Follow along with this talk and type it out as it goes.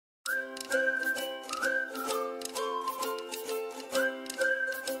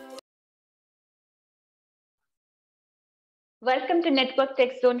Welcome to Network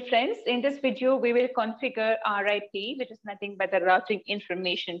Tech Zone, friends. In this video, we will configure RIP, which is nothing but the Routing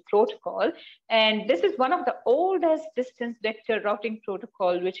Information Protocol. And this is one of the oldest distance vector routing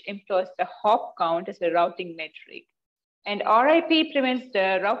protocol, which employs the hop count as a routing metric. And RIP prevents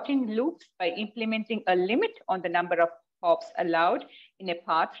the routing loops by implementing a limit on the number of hops allowed in a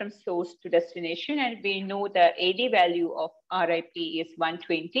path from source to destination. And we know the AD value of RIP is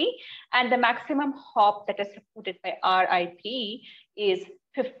 120, and the maximum hop that is supported by RIP is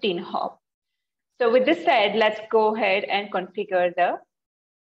 15 hop. So with this said, let's go ahead and configure the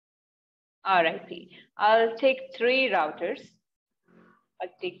RIP. I'll take 3 routers.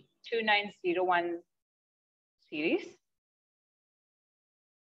 I'll take 2901 series.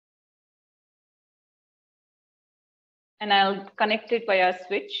 And I'll connect it via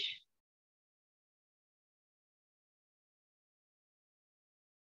switch.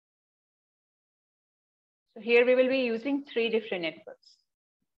 So here we will be using 3 different networks.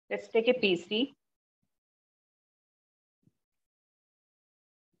 Let's take a PC.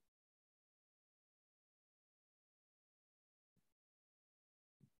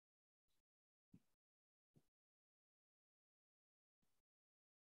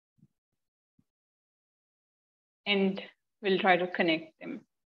 And we'll try to connect them.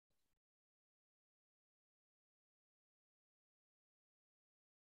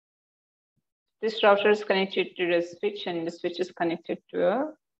 This router is connected to a switch and the switch is connected to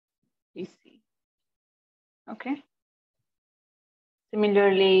a PC. Okay.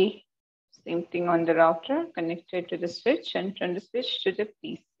 Similarly, same thing on the router, connected to the switch and from the switch to the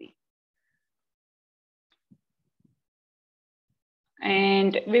PC.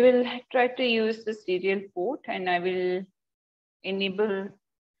 And we will try to use the serial port, and I will enable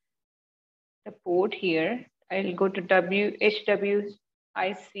the port here. I'll go to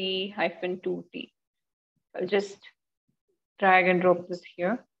HWIC-2T. I'll just drag and drop this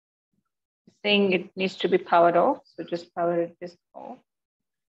here. It's saying it needs to be powered off, so just power this off.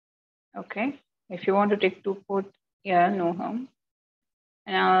 Okay, if you want to take 2 port, yeah, no harm.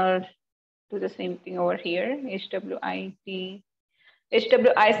 And I'll do the same thing over here,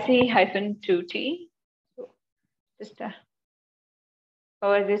 HWIC-2T. So just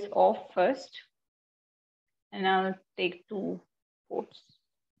power this off first, and I'll take 2 ports.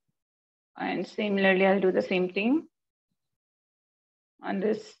 And similarly, I'll do the same thing on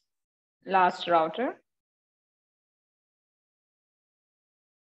this last router.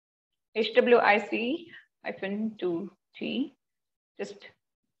 HWIC-2T, just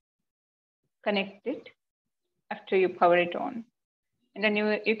connect it after you power it on. And then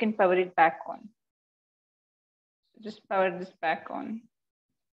you can power it back on. So just power this back on.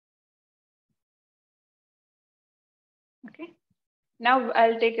 Okay. Now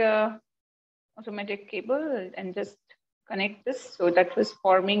I'll take a automatic cable and just connect this. So that was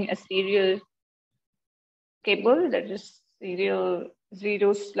forming a serial cable, that is serial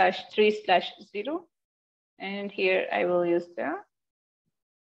 0/3/0. And here I will use the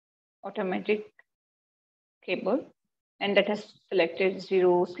automatic cable, and that has selected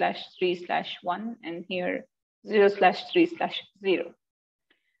 0/3/1, and here 0/3/0.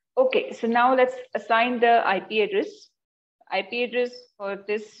 Okay, so now let's assign the IP address. IP address for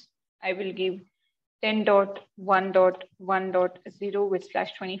this, I will give 10.1.1.0 with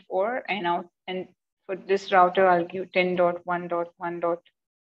 /24, and for this router, I'll give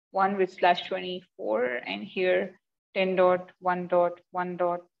 10.1.1.1 with /24, and here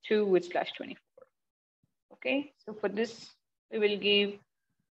 10.1.1.2 with /24. Okay, so for this, we will give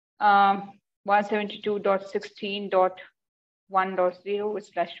 172.16.1.0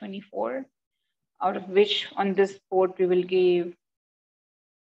 with /24, out of which on this port we will give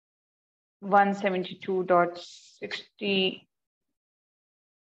 172.60.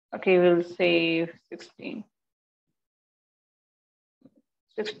 Okay, we'll say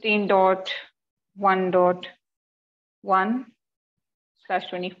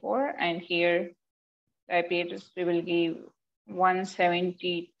 16.1.1/24, and here the IP address we will give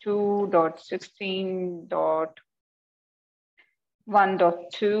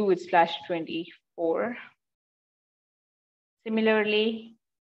 172.16.1.2 with /24. Similarly,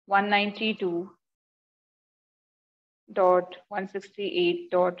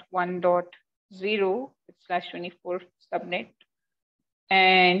 192.168.1.0 with /24 subnet.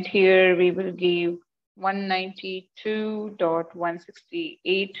 And here we will give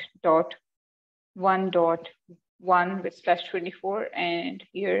 192.168.1.1 with /24, and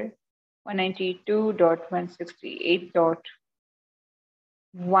here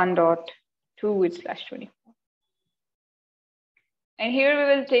 192.168.1.2 with /24. And here we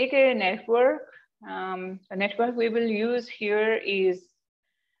will take a network The network we will use here is,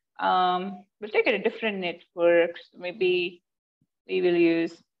 we'll take a different network. So maybe we will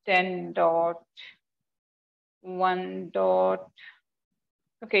use 10.1.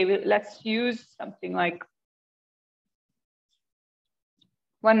 Okay, let's use something like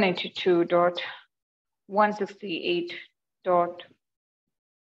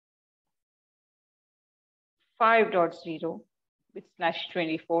 192.168.5.0 with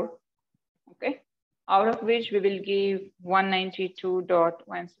 /24. Okay, out of which we will give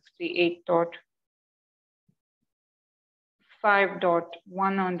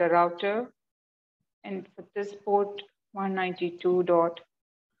 192.168.5.1 on the router, and for this port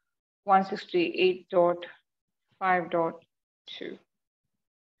 192.168.5.2.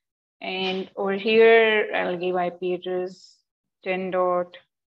 And over here, I'll give IP address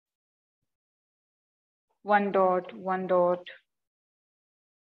 10.1.1.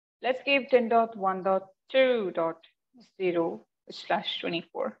 Let's give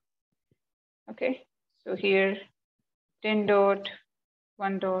 10.1.2.0/24. Okay, so here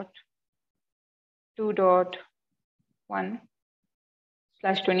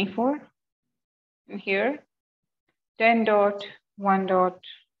 10.1.2.1/24, and here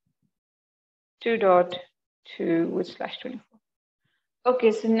 10.1.2.2/24.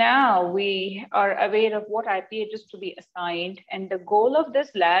 Okay, so now we are aware of what IP address to be assigned, and the goal of this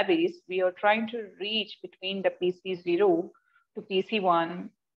lab is we are trying to reach between the PC0 to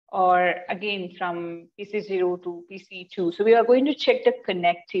PC1, or again from PC0 to PC2. So we are going to check the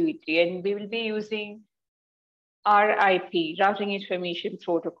connectivity, and we will be using RIP, Routing Information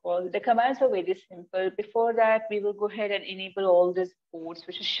Protocol. The commands are very simple. Before that, we will go ahead and enable all these ports,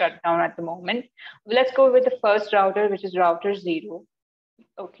 which is shut down at the moment. Let's go with the first router, which is router 0.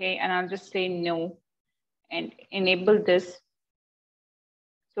 Okay, and I'll just say no and enable this.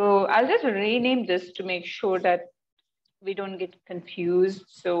 So I'll just rename this to make sure that we don't get confused.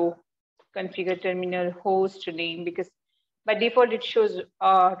 So configure terminal host name, because by default it shows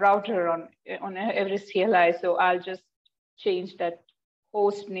router on every CLI. So I'll just change that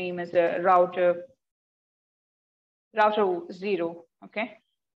host name as a router 0. Okay.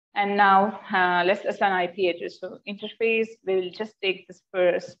 And now let's assign IP address. So interface, we will just take this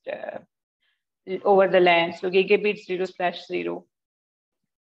first over the LAN. So gigabit 0/0,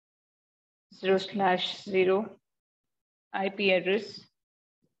 0/0 IP address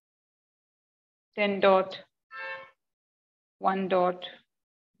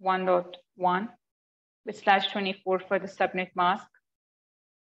 10.1.1.1 with /24 for the subnet mask.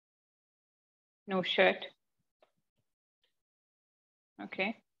 No shut.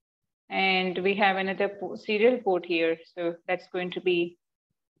 Okay. And we have another serial port here. So that's going to be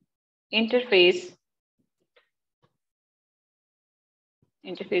interface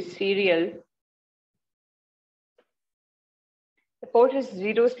serial. The port is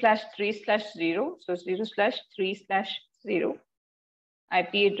 0/3/0. So 0/3/0.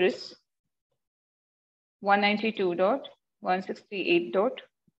 IP address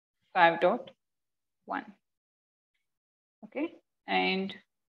 192.168.5.1. Okay. And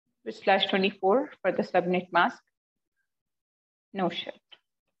with /24 for the subnet mask. No shut.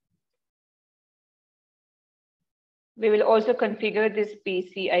 We will also configure this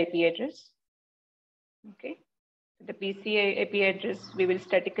PC IP address. Okay. The PC IP address, we will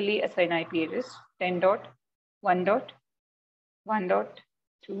statically assign IP address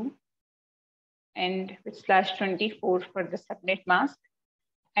 10.1.1.2 and with /24 for the subnet mask.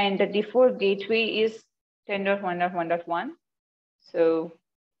 And the default gateway is 10.1.1.1. So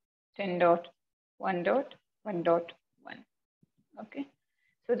 10.1.1.1. Okay.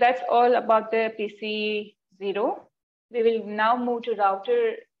 So that's all about the PC0. We will now move to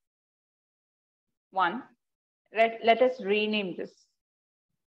router 1. Let us rename this.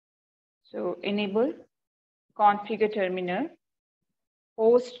 So enable configure terminal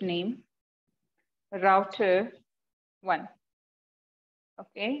host name router 1.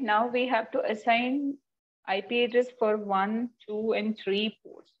 Okay, now we have to assign IP address for 1, 2, and 3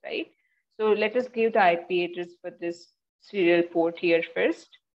 ports, right? So let us give the IP address for this serial port here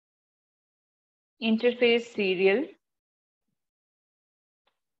first. Interface serial.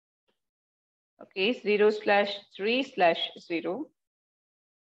 Okay, 0/3/0.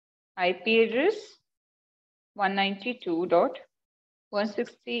 IP address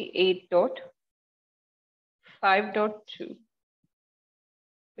 192.168.5.2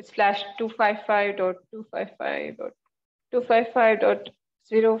 with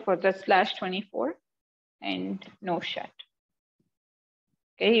 /255.255.255.0 for the /24 and no shut.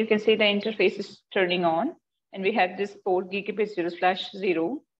 Okay, you can see the interface is turning on, and we have this port gigabit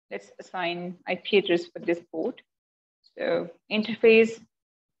 0/0 let's assign IP address for this port. So interface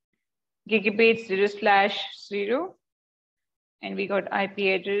gigabit 0/0, and we got IP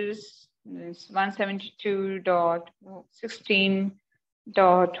address. It's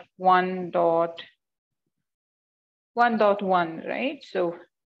 172.16.1.1, right? So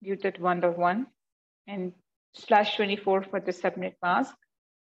give that 1.1 and /24 for the subnet mask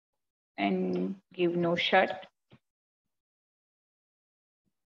and give no shut.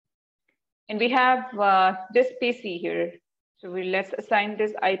 And we have this PC here. So let's assign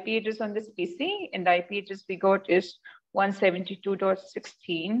this IP address on this PC, and the IP address we got is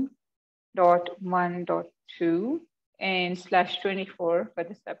 172.16.1.2 and /24 for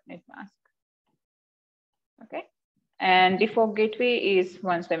the subnet mask. Okay, and default gateway is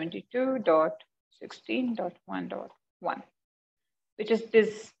 172.16.1.1, which is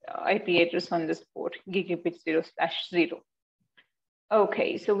this IP address on this port, gigabit 0/0.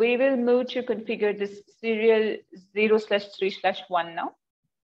 Okay, so we will move to configure this serial 0/3/1 now.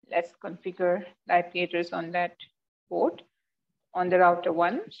 Let's configure the IP address on that port on the router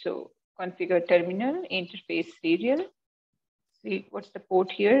 1. So configure terminal, interface serial. See what's the port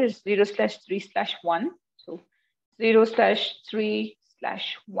here is 0/3/1. So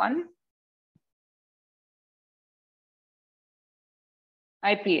 0/3/1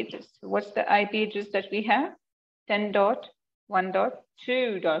 IP address. So what's the IP address that we have?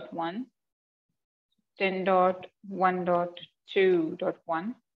 10.1.2.1,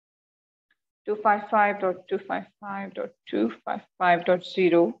 10.1.2.1,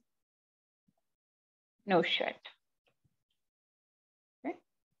 255.255.255.0, no shut. Okay.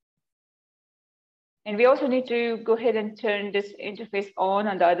 And we also need to go ahead and turn this interface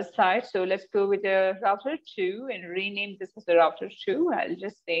on the other side. So let's go with the router 2 and rename this as the router 2. I'll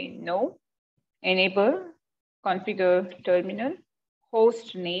just say no. Enable, configure terminal,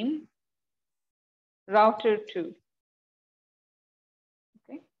 host name, router 2.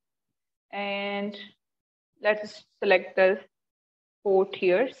 Okay. And let's select the port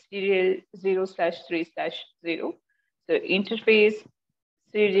here, serial 0/3/0. So interface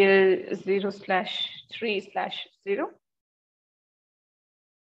serial 0/3/0.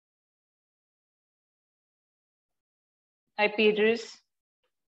 IP address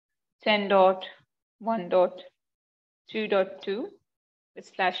 10.1.2.2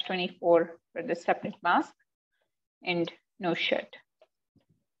 with /24 for the subnet mask and no shut.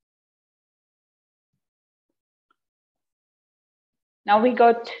 Now we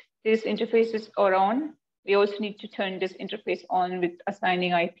got these interfaces are on. We also need to turn this interface on with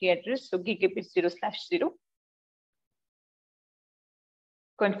assigning IP address. So gigabit 0/0.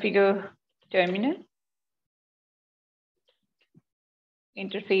 Configure terminal.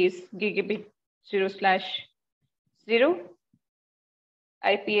 Interface gigabit 0/0.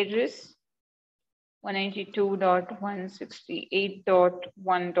 IP address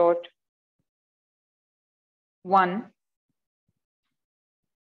 192.168.1.1.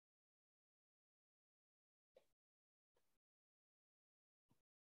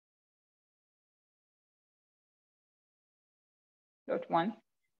 .1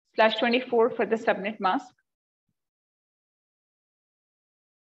 /24 for the subnet mask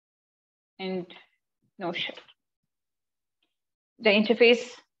and no shut. The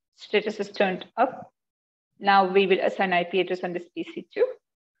interface status is turned up. Now we will assign IP address on this PC2.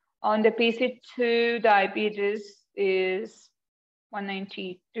 On the PC2, the IP address is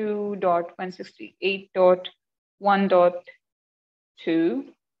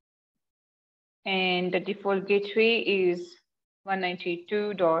 192.168.1.2 and the default gateway is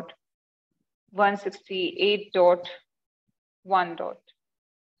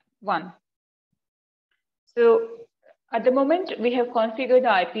 192.168.1.1. So at the moment, we have configured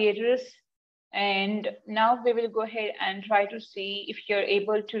the IP address, and now we will go ahead and try to see if you're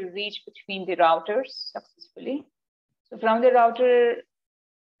able to reach between the routers successfully. So from the router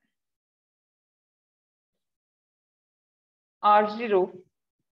R0,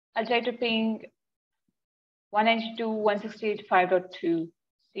 I'll try to ping 192.168.5.2.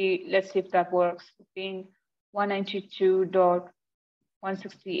 See, let's see if that works. Ping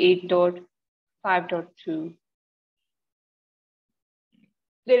 192.168.5.2.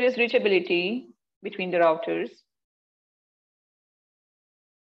 There is reachability between the routers.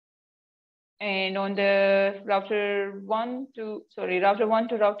 And on the router 1 to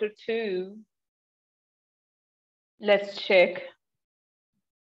router 2, let's check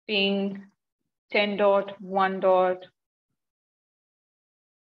ping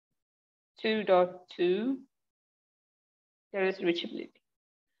 10.1.2.2. There is reachability.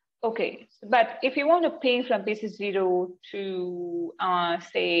 Okay, but if you want to ping from PC0 to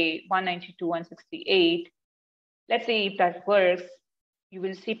say 192.168, let's see if that works. You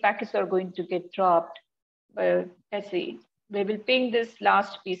will see packets are going to get dropped. Well, let's see. We will ping this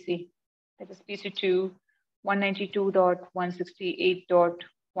last PC, that is PC2,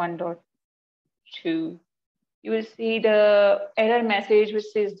 192.168.1.2. You will see the error message which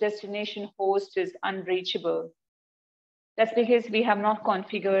says destination host is unreachable. That's because we have not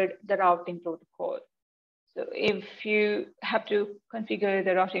configured the routing protocol. So if you have to configure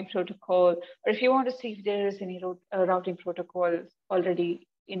the routing protocol, or if you want to see if there is any routing protocol already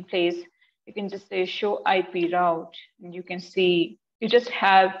in place, you can just say show IP route, and you can see you just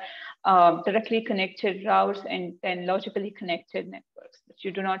have directly connected routes and then logically connected networks, but you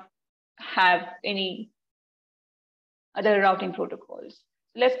do not have any other routing protocols.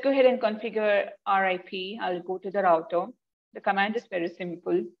 Let's go ahead and configure RIP. I'll go to the router. The command is very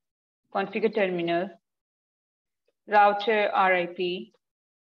simple. Configure terminal, router RIP.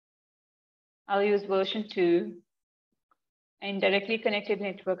 I'll use version 2. And directly connected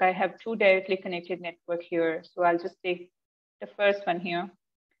network, I have 2 directly connected network here. So I'll just take the first one here,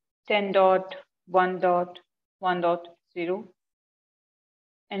 10.1.1.0.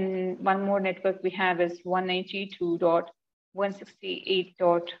 And one more network we have is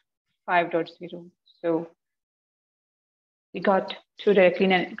 192.168.5.0. So we got 2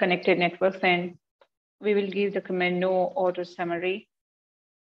 directly connected networks, and we will give the command no auto summary.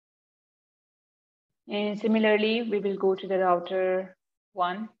 And similarly, we will go to the router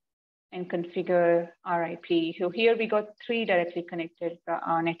 1 and configure RIP. So here we got 3 directly connected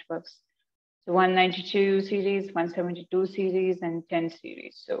networks. So 192 series, 172 series, and 10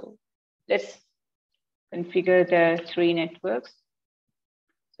 series. So let's configure the 3 networks.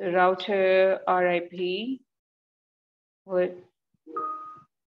 So router RIP would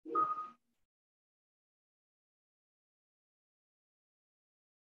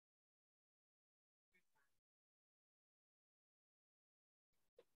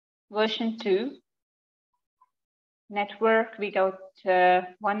version 2 network, we got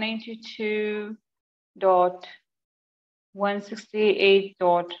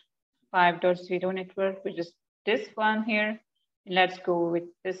 192.168.5.0 network, which is this one here. And let's go with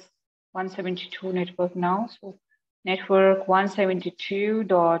this 172 network now. So network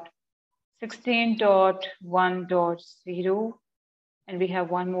 172.16.1.0. And we have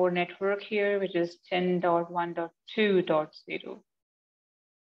one more network here, which is 10.1.2.0.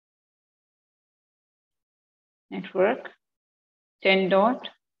 Network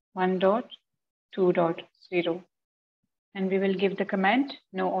 10.1.2.0. And we will give the command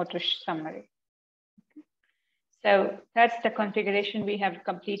no auto summary. So that's the configuration we have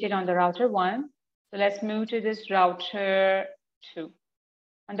completed on the router 1. So let's move to this router 2.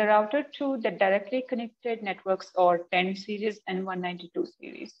 On the router 2, the directly connected networks are 10 series and 192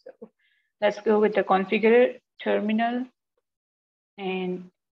 series. So let's go with the configure terminal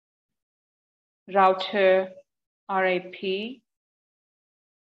and router RIP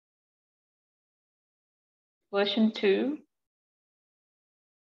version 2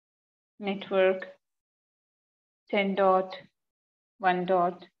 network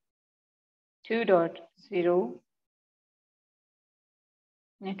 10.1.2.0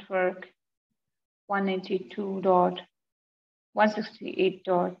 network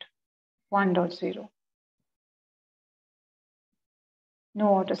 192.168.1.0. No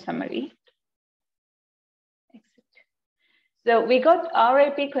auto summary. Exit. So we got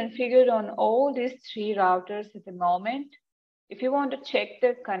RIP configured on all these 3 routers at the moment. If you want to check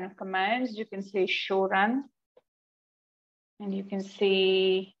the kind of commands, you can say show run. And you can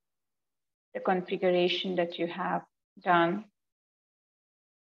see the configuration that you have done.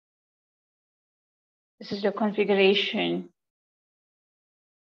 This is the configuration.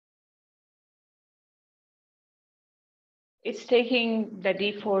 It's taking the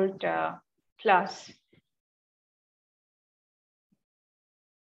default plus.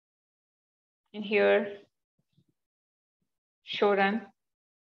 And here, show run.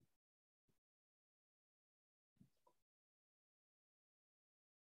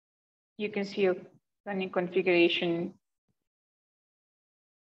 You can see your running configuration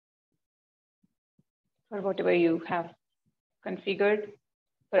for whatever you have configured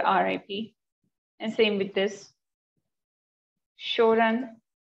for RIP. And same with this, show run.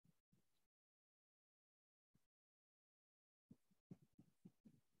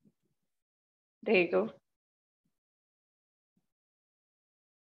 There you go.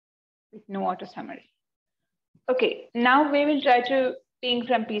 With no auto summary. Okay, now we will try to ping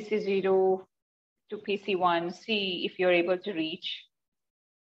from PC0 to PC1, see if you're able to reach.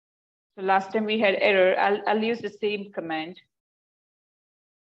 So last time we had error. I'll use the same command.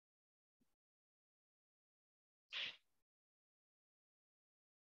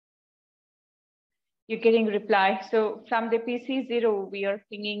 You're getting reply. So from the PC0, we are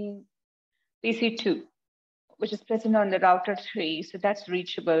pinging PC2, which is present on the router 3. So that's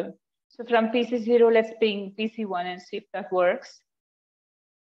reachable. So from PC0, let's ping PC1 and see if that works.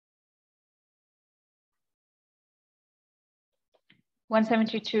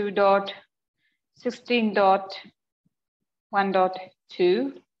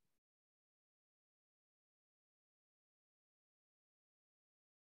 (172.16.1.2).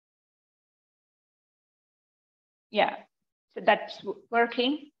 Yeah, so that's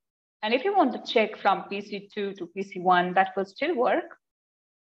working. And if you want to check from PC2 to PC1, that will still work.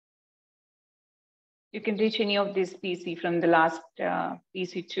 You can reach any of these PC from the last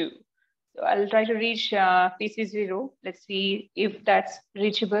PC2. So I'll try to reach PC0. Let's see if that's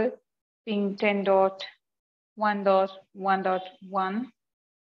reachable. Ping 10.1.1.1.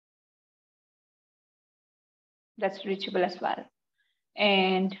 That's reachable as well.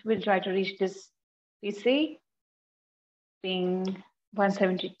 And we'll try to reach this PC. Ping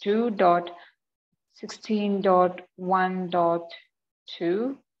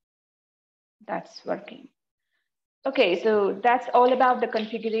 172.16.1.2. That's working. Okay, so that's all about the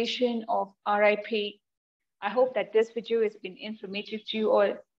configuration of RIP. I hope that this video has been informative to you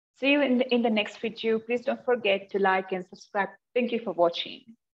all. See you in the next video. Please don't forget to like and subscribe. Thank you for watching.